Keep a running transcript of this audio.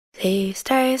These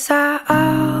days I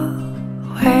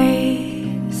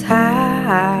always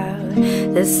have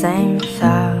the same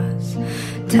thoughts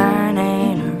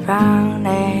turning around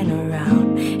and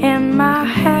around in my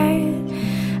head.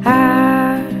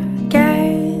 I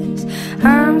guess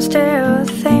I'm still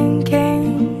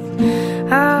thinking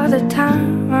all the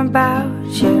time about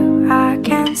you. I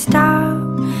can't stop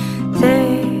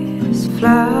this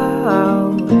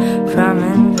flow from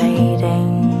invading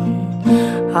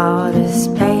all the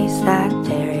space that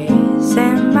there is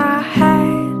in my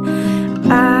head.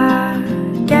 I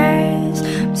guess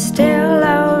I'm still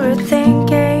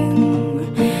overthinking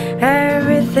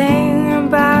everything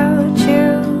about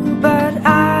you, but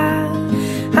I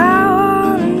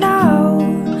wanna know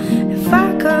if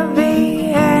I could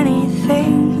be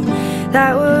anything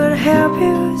that would help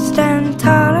you stand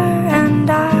taller. And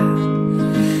I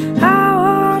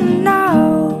wanna know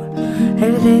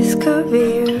if this could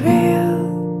be real.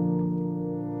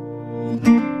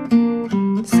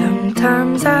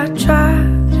 Sometimes I try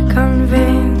to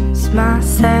convince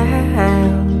myself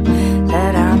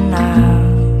that I'm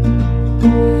not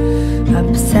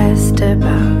obsessed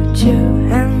about you,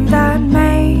 and that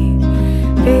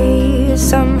maybe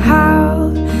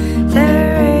somehow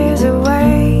there is a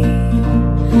way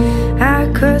I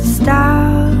could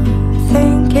stop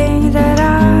thinking that I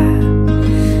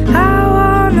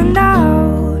wanna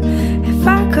know if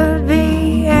I could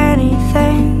be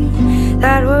anything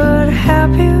that would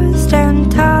help you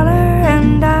stand taller.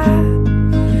 And I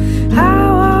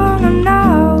wanna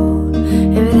know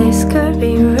if this could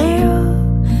be real,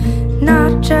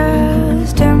 not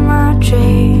just in my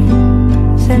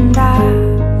dreams. And I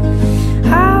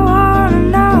wanna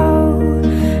know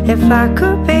if I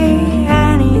could be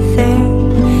anything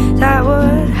that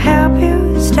would help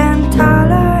you stand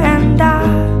taller. And I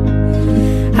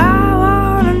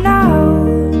wanna know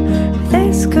if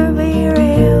this could be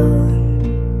real.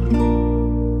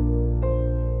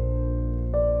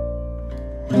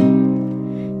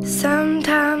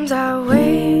 Sometimes I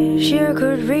wish you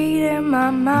could read in my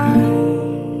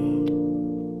mind,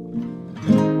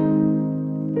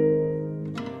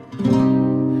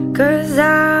 'cause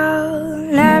I'll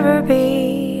never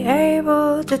be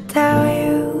able to tell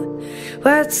you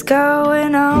what's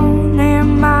going on in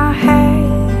my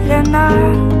head. And I